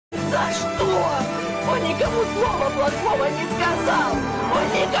За что? Он никому слова плохого не сказал. Он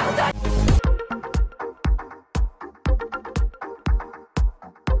никогда...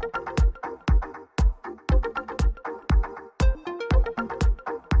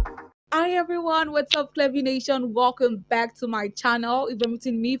 Hi everyone, what's up Clevy Nation? Welcome back to my channel. If you're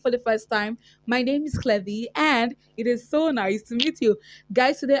meeting me for the first time, my name is Clevy and it is so nice to meet you.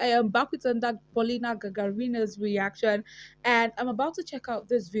 Guys, today I am back with another Polina Gagarina's reaction and I'm about to check out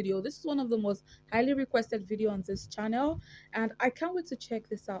this video. This is one of the most highly requested video on this channel and I can't wait to check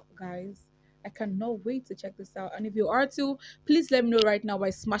this out, guys. I cannot wait to check this out. And if you are too, please let me know right now by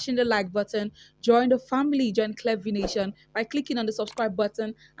smashing the like button. Join the family, join Clevy Nation by clicking on the subscribe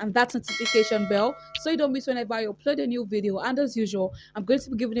button and that notification bell so you don't miss whenever I upload a new video. And as usual, I'm going to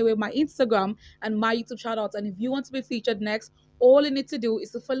be giving away my Instagram and my YouTube shout out. And if you want to be featured next, all you need to do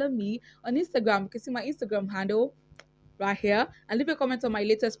is to follow me on Instagram. You can see my Instagram handle right here and leave a comment on my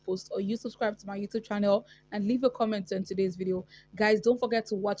latest post, or you subscribe to my YouTube channel and leave a comment on today's video. Guys, don't forget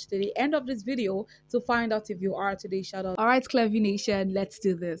to watch to the end of this video to find out if you are today's shout out. All right, Clevy Nation, let's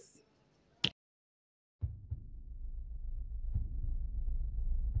do this.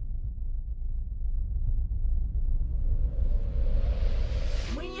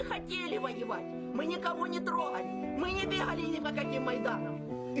 Мы не хотели воевать, мы никого не трогали, мы не бегали ни по каким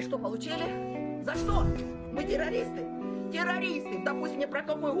майданам. И что получили? За что? Мы террористы. Террористы. Да пусть мне про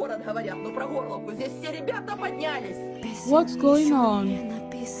какой город говорят, но про Горловку. Здесь все ребята поднялись. What's going on?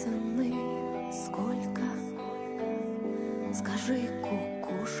 Написаны сколько? Скажи,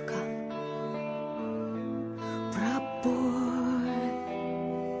 кукушка, пробой.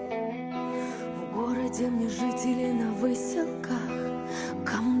 В городе мне жить или на выселках,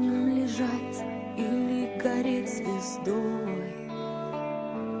 камнем лежать или гореть звездой,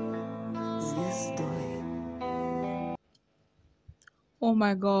 звездой. Oh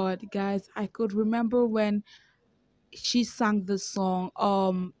my god, guys, I could remember when she sang the song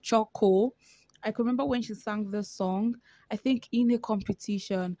Cuckoo. I could remember when she sang this song, I think in a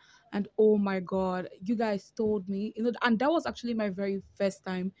competition, and oh my god, you guys told me, and that was actually my very first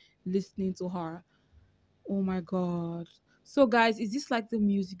time listening to her. Oh my god. So guys, is this like the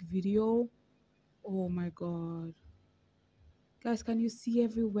music video? Oh my god, guys, can you see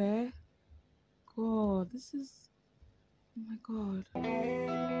everywhere? God, this is, oh my god.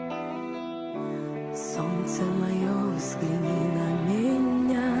 Солнце мое, взгляни на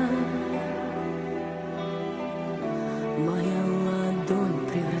меня. Моя ладонь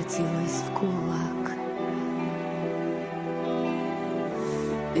превратилась в кулак.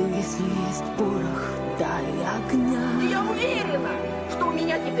 И если есть порох, дай огня. Я уверена, что у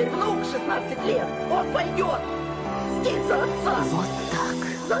меня теперь внук 16 лет. Он пойдет мстить за отца. Вот так.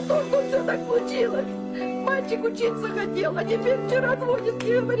 За то, что все так случилось. Мальчик учиться хотел, а теперь вчера звонит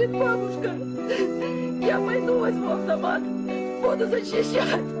мне, говорит: бабушка, я пойду возьму автомат, буду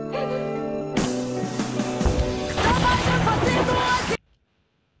защищать.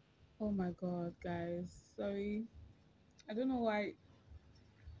 Oh my god, guys, sorry, I don't know why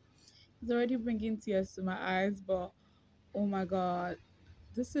it's already bringing tears to my eyes, but oh my god,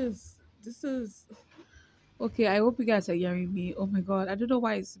 this is okay. I hope you guys are hearing me. Oh my god, I don't know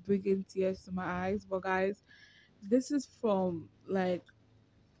why it's bringing tears to my eyes, but guys, this is from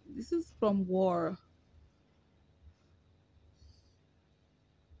war.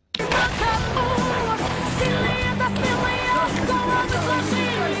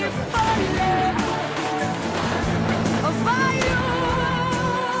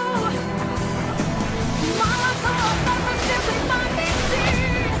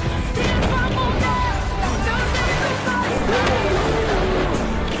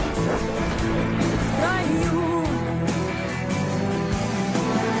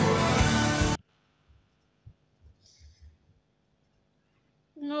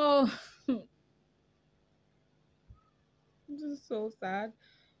 No. This is so sad.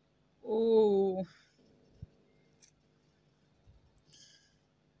 Oh,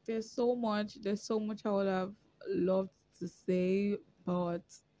 there's so much I would have loved to say, but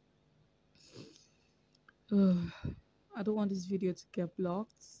I don't want this video to get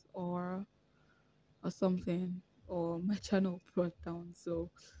blocked or something, or my channel brought down. So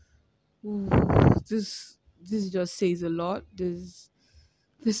this just says a lot. This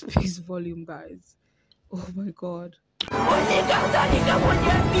speaks volume, guys. Oh my god. Он никогда никого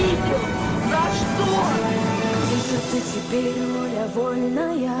не обидел. За что? Где же ты теперь, воля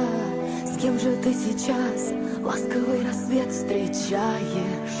вольная? С кем же ты сейчас ласковый рассвет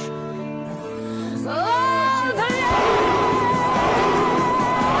встречаешь?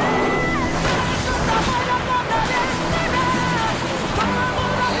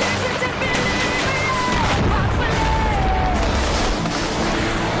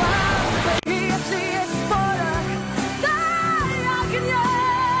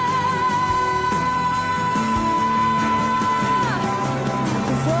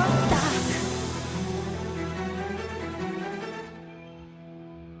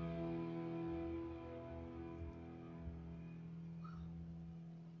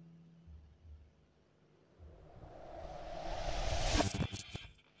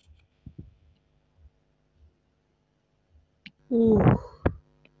 Ooh,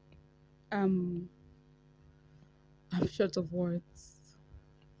 um, I'm short of words.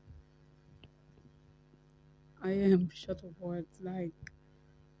 I am short of words. Like,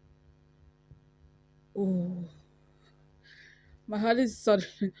 oh, my heart is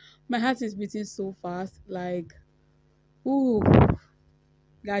suddenly, my heart is beating so fast. Like, ooh,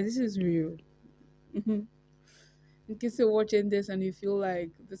 guys, this is real. Mhm. In case you're watching this and you feel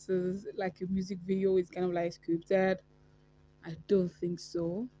like this is like a music video, it's kind of like scripted, I don't think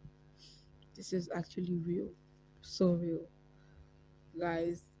so. This is actually real, so real,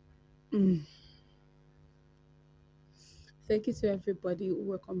 guys. Mm. Thank you to everybody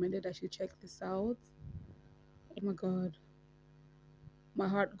who recommended I should check this out. Oh my god, my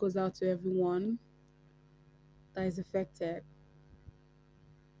heart goes out to everyone that is affected.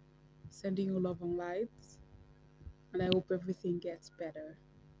 Sending you love and light, and I hope everything gets better.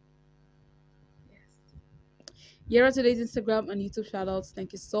 Yes. Here are today's Instagram and YouTube shoutouts.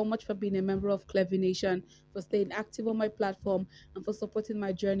 Thank you so much for being a member of Clevy Nation, for staying active on my platform, and for supporting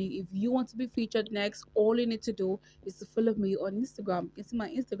my journey. If you want to be featured next, all you need to do is to follow me on Instagram. You can see my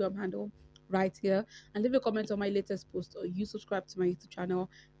Instagram handle right here, and leave a comment on my latest post, or you subscribe to my YouTube channel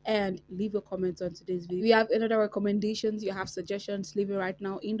and leave a comment on today's video. If you have any other recommendations, you have suggestions, leave it right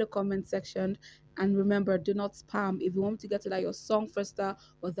now in the comment section. And remember, do not spam. If you want me to get to that your song faster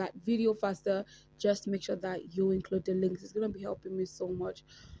or that video faster, just make sure that you include the links. It's going to be helping me so much.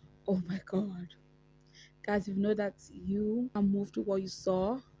 Oh my god, guys, if you know that you are moved to what you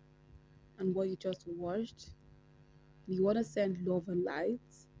saw and what you just watched, you want to send love and light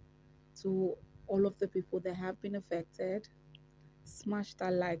to all of the people that have been affected, smash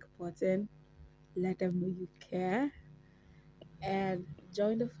that like button, let them know you care, and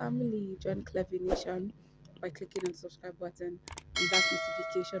join the family, join Clevy Nation by clicking on the subscribe button and that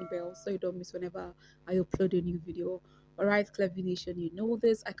notification bell so you don't miss whenever I upload a new video. Alright, Clevy Nation, you know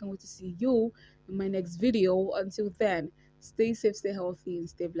this. I can't wait to see you in my next video. Until then, stay safe, stay healthy, and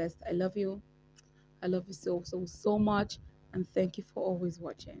stay blessed. I love you. I love you so much, and thank you for always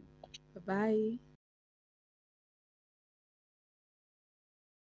watching. Bye bye.